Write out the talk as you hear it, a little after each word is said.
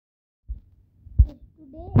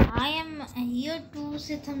I am here to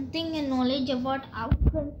say something and knowledge about our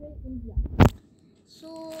country, India. So,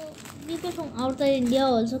 people from outside India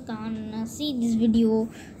also can see this video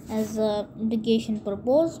as education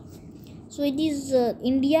purpose. So, it is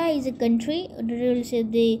India is a country. They will say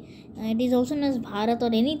it is also known as Bharat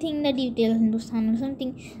or anything that you tell Hindustan or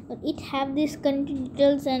something. But it have this country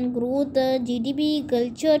details and growth, GDP,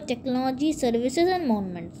 culture, technology, services, and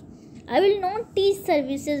monuments. I will not teach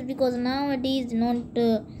services because now it is not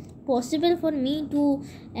possible for me to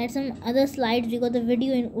add some other slides because the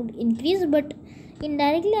video would increase, but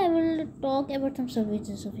indirectly I will talk about some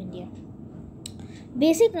services of India.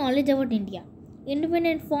 Basic knowledge about India.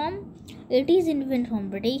 Independent form. It is independent from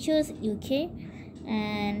Britishers, UK,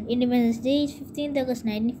 and Independence Day is 15th August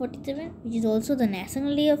 1947, which is also the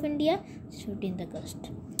National Day of India, 15th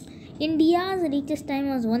August. India's richest time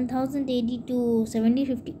was 1000 AD to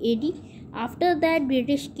 1750 AD. After that,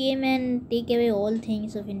 British came and take away all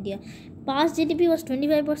things of India. Past GDP was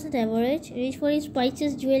 25% average, rich for its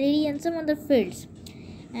spices, jewelry, and some other fields.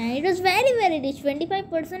 And it was very rich.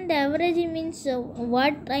 25% average, it means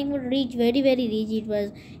what time would reach very rich. It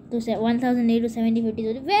was to 1080 to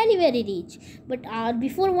 7050, so very rich. But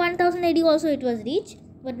before 1080 also it was rich,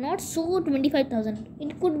 but not so 25,000.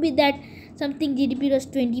 It could be that something GDP was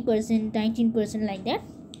 20%, 19% like that,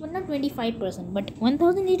 but not 25%. But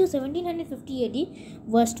 1080 to 1750 AD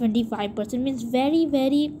was 25%, means very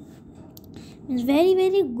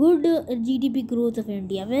good GDP growth of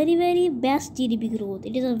India. Very best GDP growth.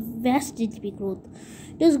 It is a vast GDP growth.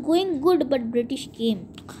 It was going good, but British came.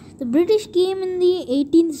 The British came in the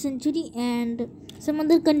 18th century and some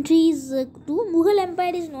other countries too. Mughal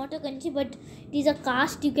Empire is not a country, but it is a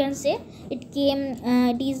caste, you can say. It came.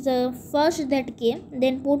 It is the first that came.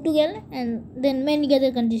 Then Portugal, and then many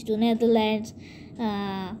other countries too. Netherlands,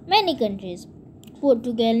 many countries.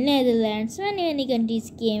 Portugal, Netherlands, many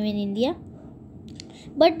countries came in India.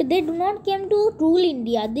 But they do not came to rule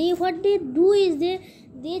India. What they do is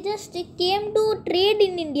they just came to trade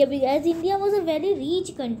in India, because India was a very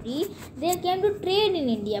rich country. They came to trade in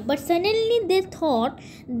India, but suddenly they thought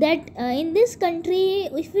that in this country,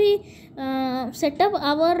 if we set up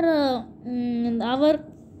our own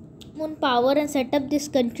power and set up this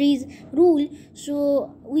country's rule,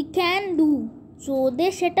 so we can do. So they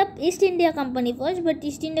set up East India Company first, but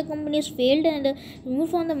East India Company has failed and removed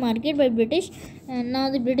from the market by British, and now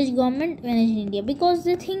the British government managed India because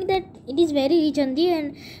they think that it is very rich country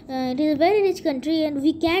and it is a very rich country and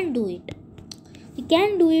we can do it. We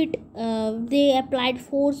can do it. They applied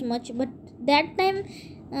force much, but that time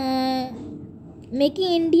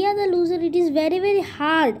making India the loser, it is very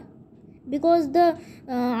hard because the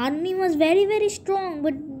army was very strong,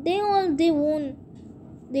 but they won.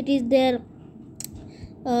 That is their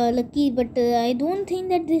lucky, but I don't think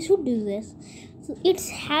that they should do this. So it's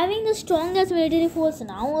having the strongest military force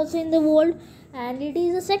now also in the world, and it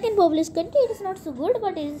is the second populous country. It is not so good,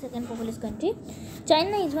 but it is the second populous country.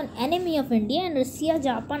 China is one enemy of India, and Russia,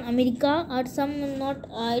 Japan, America are some not.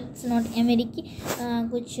 It's not America,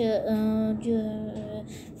 which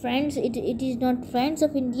friends. It is not friends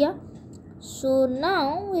of India. So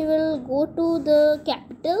now we will go to the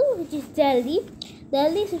capital, which is Delhi.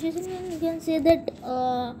 Delhi situation, you can say that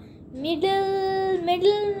middle,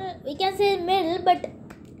 we can say middle, but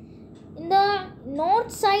in the north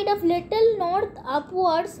side of little north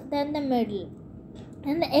upwards than the middle,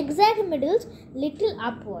 and the exact middles little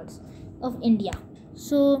upwards of India.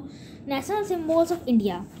 So national symbols of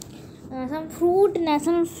India. Some fruit,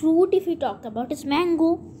 national fruit if we talk about is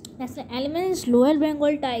mango. National animal is Royal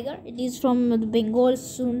Bengal tiger. It is from the Bengal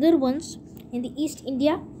Sundarbans in the East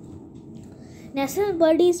India. National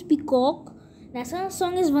bird is peacock. National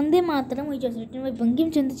song is Vande Mataram, which was written by Bankim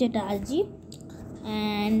Chandra Chatterjee.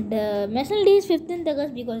 And National Day is 15th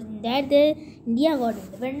August because in that day India got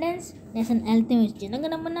independence. National anthem is Jana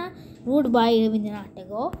Gana Mana, wrote by Rabindranath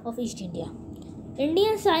Tagore of East India.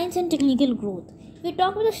 Indian science and technical growth. If we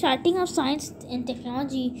talk about the starting of science and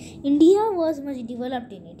technology, India was much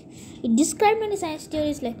developed in it. It described many science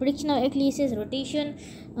theories like prediction of eclipses, rotation,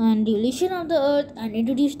 and revolution of the earth, and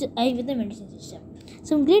introduced eye with the medicine system.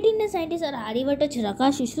 Some great Indian scientists are Aryabhatta,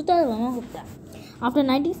 Charaka, Sushruta, and Brahmagupta. After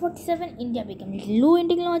 1947, India became low in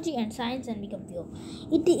technology and science and became pure.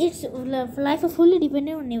 Its life was fully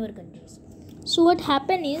dependent on neighbor countries. So what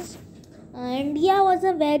happened is, India was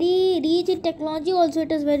a very rich in technology. Also, it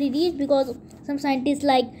was very rich because some scientists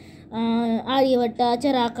like Aryabhatta,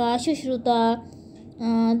 Charaka, Sushruta,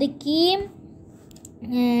 they came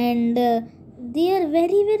and they are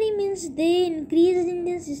very means they increased in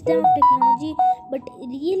the system of technology. But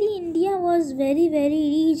really, India was very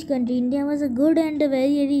rich country. India was a good and a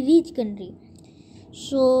very rich country.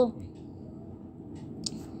 So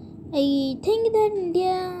I think that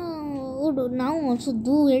India would now also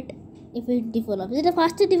do it if it develops. It's the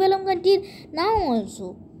fastest developed country now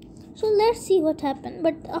also. So let's see what happened.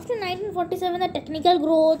 But after 1947, the technical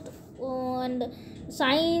growth and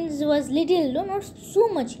science was little low, not so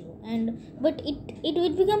much low, and but it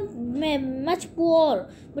will become much poor.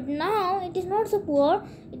 But now it is not so poor.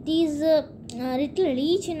 It is little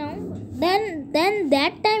rich now. Then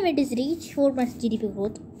that time it is rich for much GDP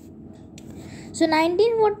growth. So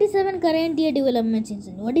 1947 current year developments in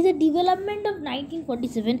India. What is the development of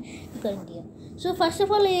 1947 current year? So first of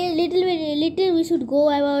all, a little we should go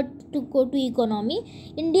to economy.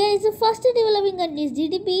 India is the first developing country.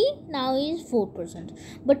 GDP now is 4%.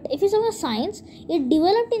 But if you talk about science, it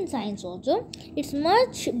developed in science also. It's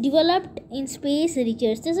much developed in space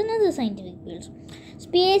research. There's another scientific fields.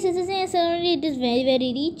 Space is it is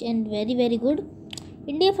very rich and very good.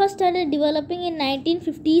 India first started developing in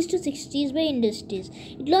 1950s to 60s by industries.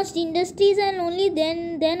 It launched industries and only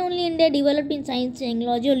then only India developed in science,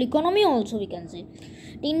 technology or economy also, we can say.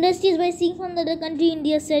 The industries by seeing from the other country,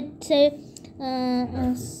 India set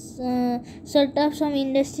up some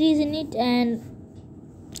industries in it, and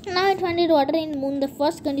now it finded water in moon, the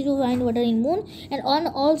first country to find water in moon, and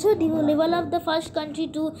also developed the first country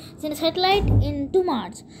to send a satellite into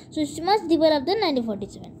Mars. So it must develop the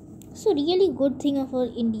 1947. So really good thing for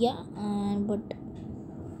India, but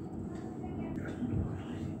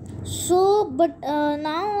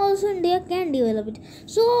now also India can develop it.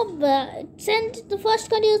 So sent the first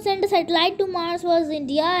country to send a satellite to Mars was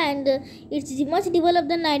India, and it's much developed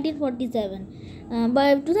than 1947.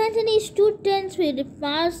 By 2010 is to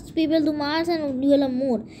Mars people to Mars and develop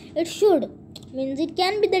more. It should means it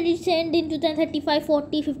can be that it sent in 2035,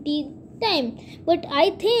 40, 50 time. But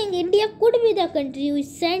I think India could be the country which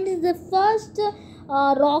sends the first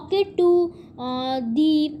rocket to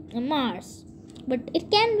the Mars. But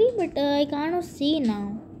it can be, but I cannot see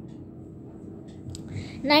now.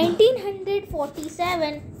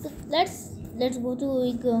 1947. So let's go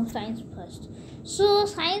to science first. So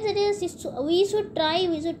science it is we should try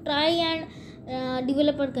and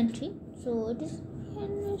develop our country. So it is.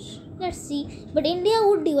 Let's see. But India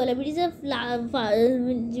would develop. It is a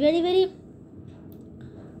very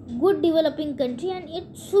good developing country, and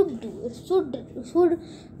it should do. It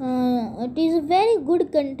is a very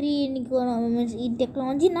good country in economy, in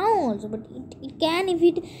technology now also. But it can if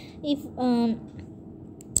it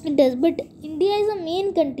does. But India is a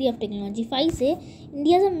main country of technology. If I say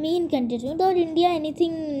India is a main country, without India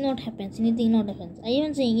anything not happens. I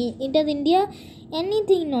am saying without India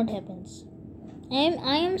anything not happens.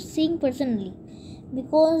 I am saying personally,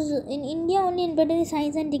 because in India only invented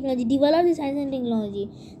science and technology, developed the science and technology.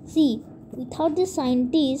 See, without the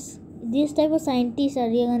scientists, this type of scientists,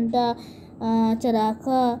 Aryabhatta,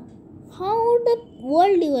 Charaka, how would the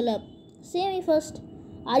world develop? Say me first.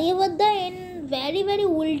 Aryabhatta in very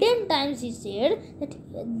olden times he said that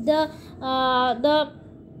the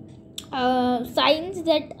science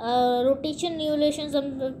that rotation, revolution,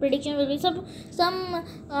 some prediction will be some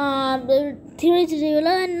theories developed,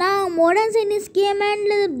 and now modern scientists came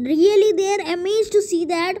and really they are amazed to see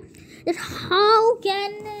that how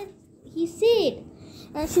can he say it.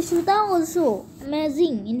 And Shishruta also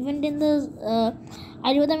amazing invented the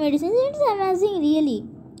Ayurveda medicine. It's amazing really.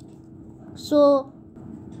 So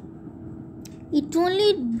it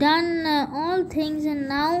only done all things, and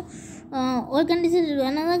now all countries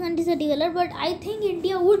another countries are developed, but I think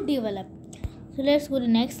India would develop. So let's go to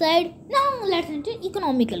the next slide. Now let's enter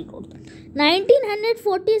economical growth.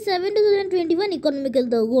 1947 to 2021 economical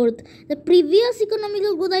growth. The previous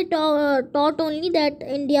economical growth I taught only that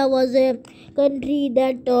India was a country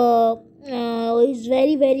that was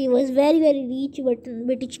very rich, but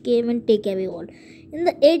British came and take away all. In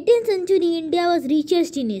the 18th century, India was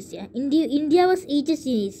richest in Asia. India was richest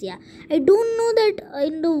in Asia. I don't know that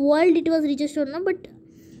in the world it was richest or not, but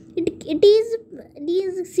it is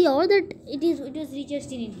sure that it was richest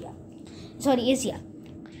in India. Sorry, Asia.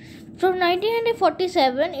 From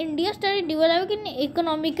 1947, India started developing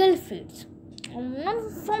economical fields. Not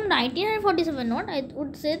from 1947, not. I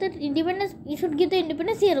would say that independence, you should give the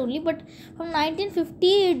independence here only, but from 1950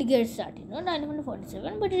 it gets started, not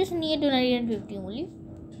 1947, but it is near to 1950 only.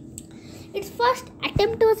 Its first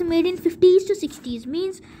attempt was made in 50s to 60s,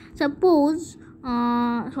 means suppose,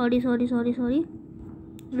 sorry,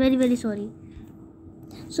 very sorry.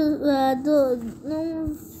 So,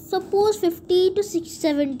 suppose 50 to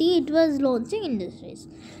 70 it was launching industries.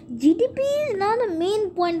 GDP is now the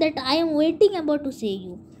main point that I am waiting about to say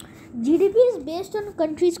you. GDP is based on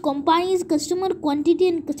countries, companies, customer quantity,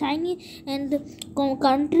 and Chinese and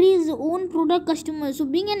countries' own product customers. So,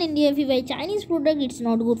 being an India, if you buy Chinese product, it's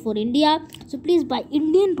not good for India. So, please buy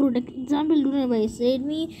Indian product. Example, do not buy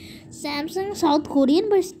Redmi, Samsung, South Korean,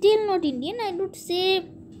 but still not Indian. I would say,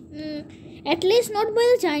 at least not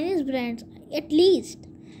by the Chinese brands. At least.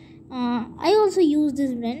 I also use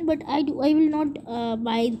this brand, but I will not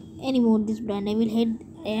buy anymore this brand.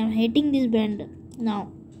 I am hating this brand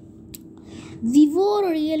now. Vivo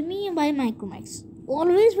or Realme, buy Micromax.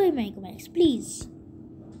 Always buy Micromax, please.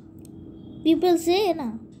 People say,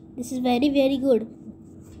 na, this is very very good.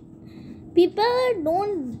 People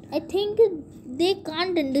don't. I think they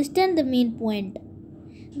can't understand the main point.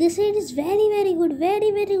 They say it is very very good,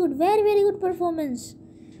 very very good, very very good performance.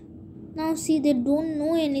 Now see, they don't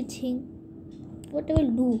know anything. What I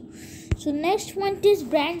will do? So next point is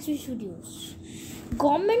brands we should use.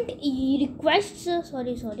 Government requests.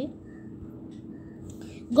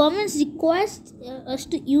 Governments request us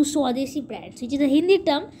to use Swadeshi brands, which is a Hindi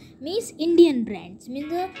term, means Indian brands, means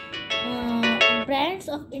the brands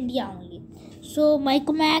of India only. So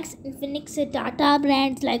Micromax, Infinix, Tata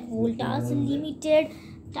brands like Voltas Limited,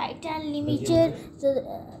 Titan Limited,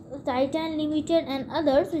 and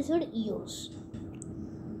others we should use.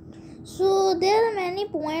 So there are many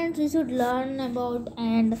points we should learn about,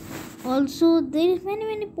 and also there is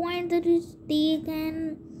many points that we take.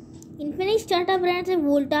 And Infinix, Tata brands like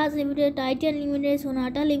Voltas Limited, Titan Limited,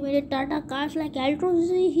 Sonata Limited, Tata cars like Altroz,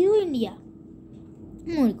 Hero India,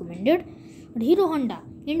 more recommended. But Hero Honda,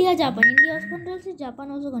 India also controls it, Japan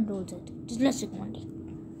also controls it. It is less recommended.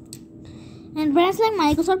 And brands like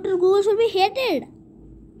Microsoft or Google should be hated.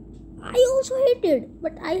 I also hate it,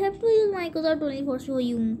 but I have to use Microsoft only for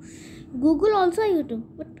you. Google also YouTube.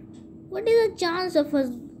 But what is the chance of us?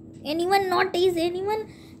 Anyone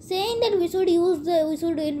saying that we should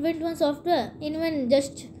invent one software? Anyone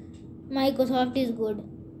just Microsoft is good,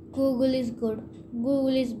 Google is good,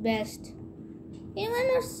 Google is best. Anyone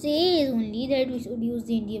not says only that we should use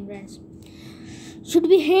the Indian brands. Should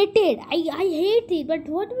be hated. I hate it, but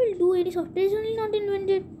what will do? Any software is only not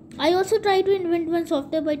invented. I also try to invent one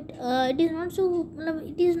software, but it is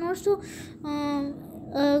not so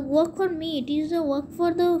work for me. It is a work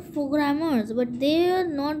for the programmers, but they are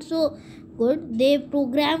not so good. They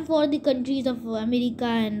program for the countries of America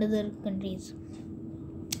and other countries.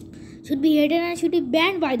 Should be hated and should be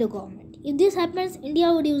banned by the government. If this happens,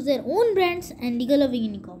 India would use their own brands and developing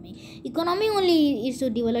an economy. Economy only is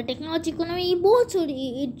to develop. Technology, economy, both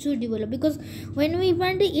should develop. Because when we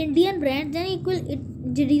find the Indian brand, then the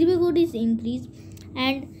GDP growth is increased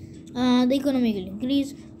and the economy will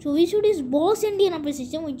increase. So we should use both Indian operating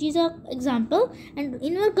system, which is an example, and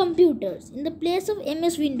in our computers in the place of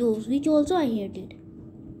MS Windows, which also I hated.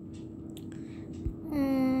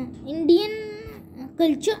 Indian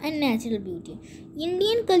culture and natural beauty.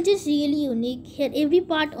 Indian culture is really unique. Here every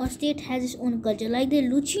part or state has its own culture, like the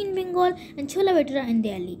Luchi in Bengal and Chola Bhatura in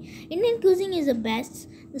Delhi. Indian cuisine is the best.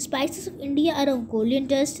 The spices of India are of golden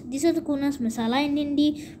dust. These are the Konas masala in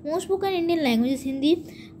Hindi. Most spoken Indian language is Hindi.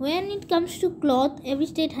 When it comes to cloth, every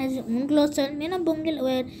state has its own cloth style. Men of Bengal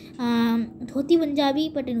wear dhoti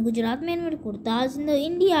Punjabi, but in Gujarat men wear kurtas. In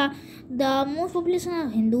India, the most population are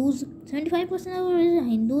Hindus. 75% of are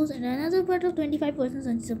Hindus, and another part of 25%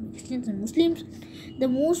 are Christians and Muslims. The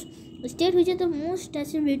state which is the most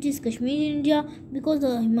natural beauty is Kashmir in India, because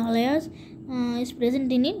the Himalayas is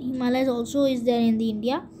present in it. Himalayas also is there in the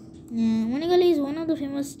India. Manipur is one of the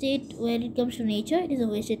famous state where it comes to nature. It is a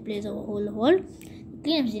wasted place of the whole world.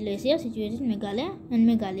 Cleanest glacier situated in Meghalaya, and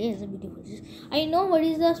Meghalaya is a beautiful place. I know what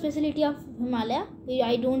is the specialty of Himalaya.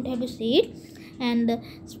 I don't have to say it. And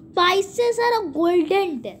spices are a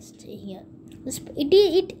golden test here.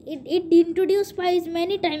 It introduced spice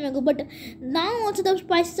many time ago, but now also the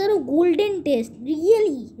spices are a golden taste.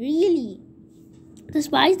 Really, the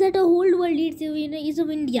spice that the whole world eats is of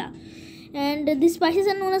India, and these spices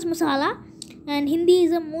are known as masala. And Hindi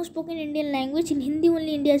is the most spoken Indian language. In Hindi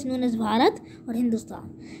only India is known as Bharat or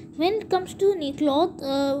Hindustan. When it comes to cloth,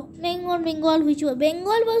 Bengal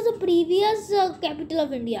was the previous capital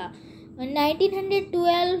of India. In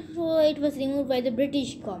 1912, it was removed by the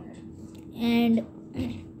British government, and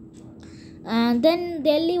then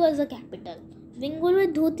Delhi was the capital. Bengal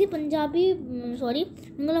with dhoti Punjabi,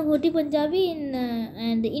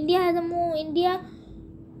 and India has India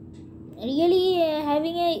really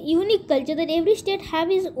having a unique culture, that every state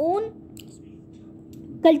have its own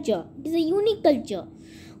culture. It is a unique culture.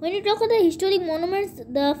 When you talk about the historic monuments,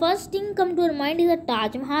 the first thing come to our mind is the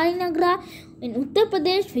Taj Mahal in Agra in Uttar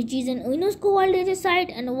Pradesh, which is an UNESCO World Heritage Site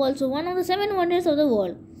and also one of the 7 wonders of the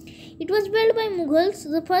world. It was built by Mughals.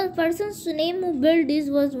 The first person's name who built this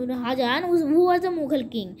was Hajan, who was a Mughal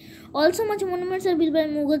king. Also, much monuments are built by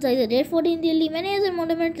Mughals, like the Red Fort in Delhi. Many other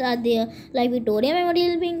monuments are there, like Victoria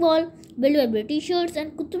Memorial being wall, built by Britishers,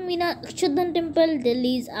 and Qutub Minar, Akshadan Temple,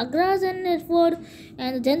 Delhi's Agra's and Red Fort,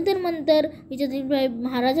 and Jantar Mantar, which is built by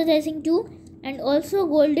Maharaja Jai Singh too. And also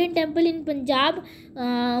Golden Temple in Punjab,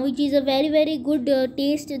 which is a very good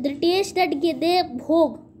taste. The taste that they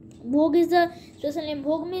bhog is the special name.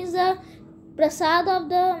 Bhog means the prasad of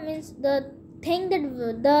the thing that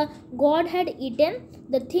the god had eaten,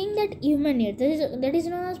 the thing that human ate. That is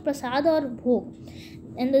known as prasad or bhog.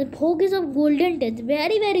 And the bhog is of golden taste,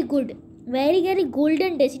 very good, very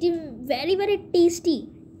golden taste. It is very tasty.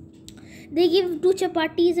 They give 2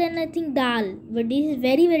 chapatis and I think dal, but this is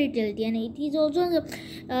very tasty, and it is also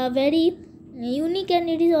very unique, and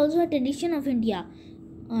it is also a tradition of India,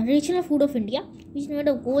 traditional food of India, which is made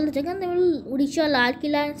of gold. The second, Odisha, Lal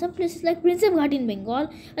Killa, and some places like Princep Ghat in Bengal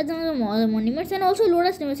as one of the monuments, and also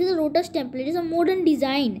Lotus Temple. See the Lotus Temple, it is a modern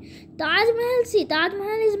design. Taj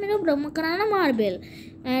Mahal is made of Brahmakarana marble,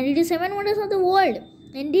 and it is 7 wonders of the world.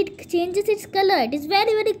 And it changes its color. It is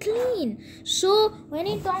very clean. So when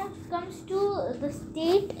it comes to the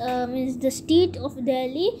state, means the state of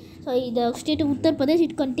Delhi, sorry, the state of Uttar Pradesh,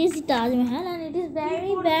 it contains the Taj Mahal, and it is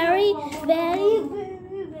very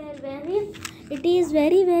it is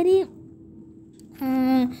very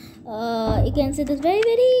you can say this very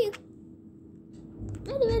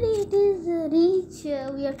it is rich.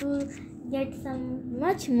 We have to get some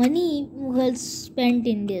much money Mughals spent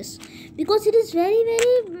in this, because it is very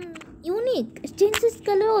unique. It changes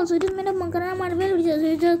color also. It is made of Makarana marble, which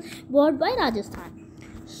is bought by Rajasthan.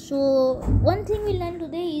 So one thing we learned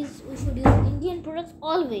today is we should use Indian products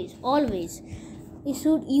always. We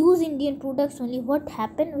should use Indian products only. What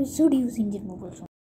happened? We should use Indian products only.